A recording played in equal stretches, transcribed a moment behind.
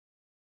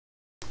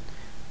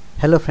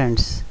Hello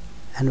friends,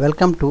 and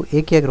welcome to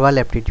A.K. Agrawal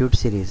Aptitude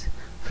series.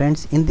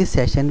 Friends, in this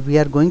session we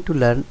are going to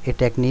learn a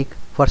technique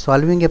for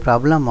solving a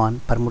problem on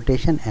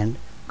permutation and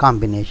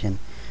combination.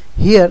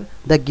 Here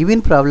the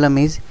given problem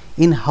is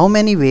in how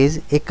many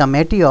ways a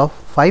committee of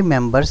 5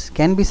 members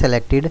can be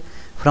selected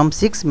from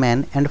 6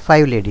 men and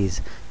 5 ladies,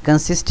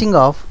 consisting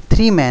of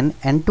 3 men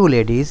and 2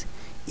 ladies,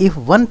 if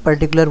one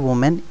particular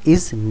woman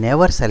is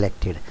never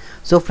selected.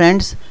 So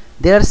friends,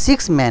 there are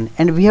 6 men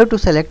and we have to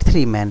select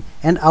 3 men,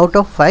 and out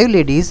of 5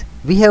 ladies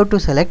we have to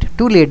select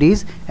 2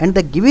 ladies, and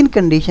the given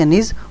condition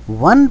is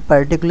one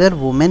particular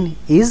woman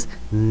is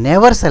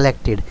never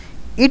selected.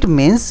 It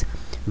means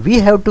we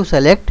have to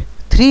select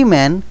 3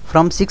 men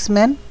from 6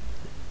 men,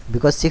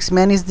 because 6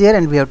 men is there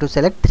and we have to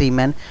select 3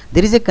 men.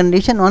 There is a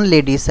condition on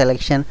ladies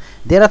selection.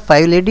 There are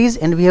 5 ladies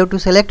and we have to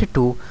select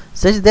 2,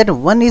 such that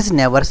one is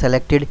never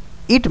selected.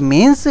 It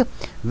means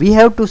we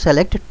have to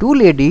select 2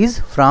 ladies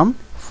from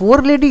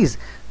 4 ladies,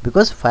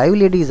 because 5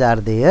 ladies are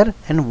there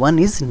and one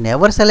is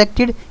never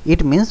selected.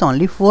 It means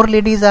only 4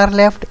 ladies are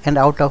left, and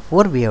out of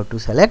 4 we have to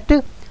select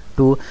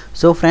 2.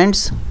 So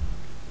friends,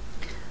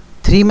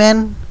 3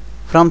 men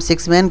from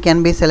 6 men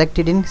can be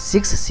selected in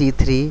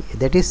 6C3,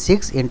 that is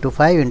 6 into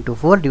 5 into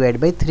 4 divided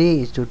by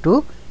 3 is to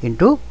 2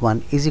 into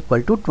 1 is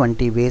equal to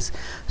 20 ways.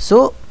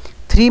 So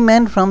 3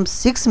 men from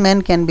 6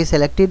 men can be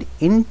selected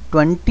in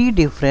 20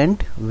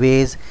 different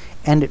ways,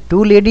 and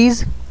 2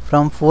 ladies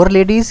from 4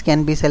 ladies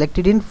can be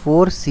selected in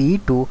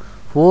 4C2.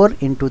 4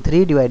 into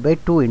 3 divided by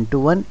 2 into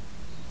 1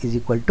 is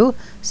equal to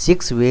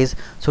 6 ways.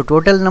 So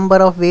total number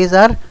of ways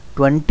are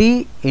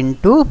 20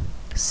 into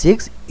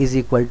 6 is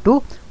equal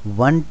to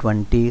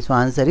 120. So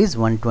answer is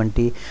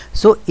 120.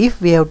 So if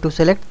we have to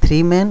select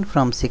 3 men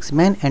from 6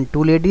 men and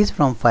 2 ladies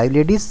from 5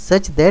 ladies,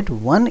 such that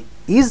one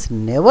is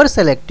never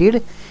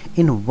selected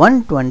in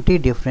 120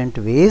 different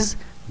ways,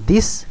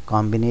 this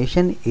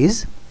combination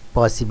is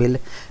possible.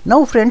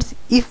 Now friends,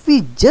 if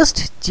we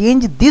just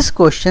change this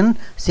question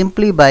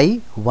simply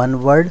by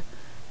one word,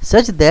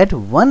 such that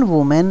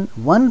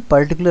one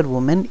particular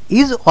woman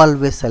is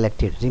always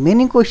selected,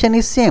 remaining question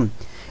is same.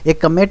 A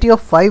committee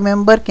of 5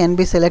 members can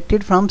be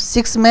selected from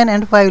 6 men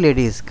and 5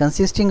 ladies,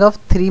 consisting of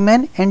 3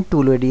 men and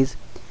 2 ladies,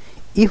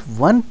 if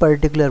one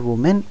particular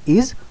woman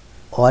is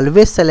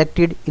always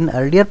selected. In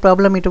earlier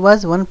problem it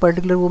was one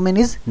particular woman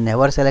is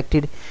never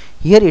selected.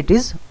 Here it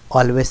is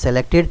always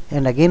selected,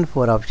 and again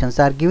 4 options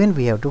are given.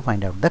 We have to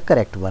find out the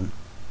correct one.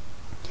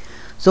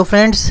 So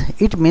friends,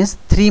 it means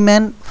 3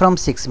 men from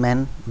 6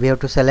 men we have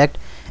to select,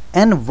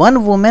 and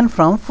 1 woman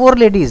from 4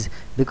 ladies,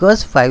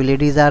 because 5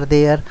 ladies are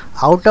there.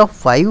 Out of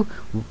 5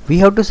 we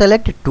have to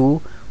select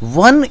 2.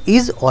 1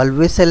 is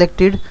always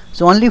selected,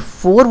 so only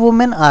 4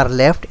 women are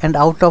left, and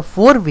out of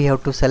 4 we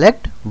have to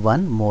select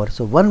 1 more.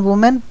 So 1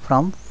 woman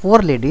from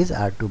 4 ladies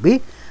are to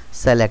be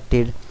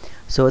selected.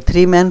 So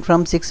 3 men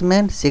from 6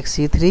 men,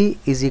 6C3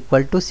 is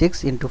equal to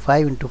 6 into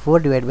 5 into 4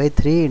 divided by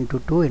 3 into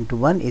 2 into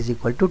 1 is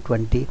equal to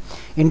 20.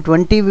 In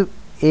 20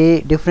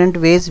 different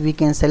ways we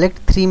can select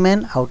 3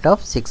 men out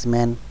of 6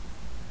 men,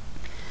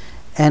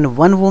 and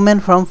 1 woman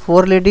from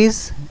 4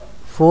 ladies.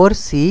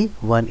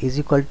 4C1 is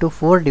equal to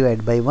 4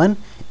 divided by 1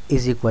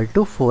 is equal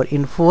to 4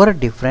 in 4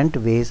 different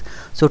ways.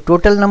 So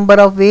total number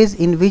of ways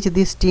in which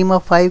this team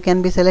of 5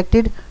 can be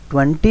selected,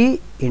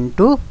 20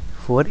 into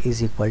 4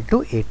 is equal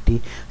to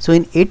 80. So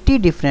in 80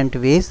 different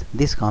ways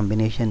this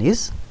combination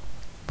is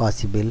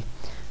possible.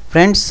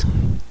 Friends,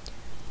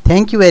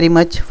 thank you very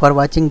much for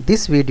watching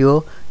this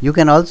video. You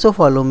can also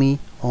follow me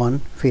on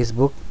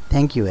Facebook.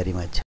 Thank you very much.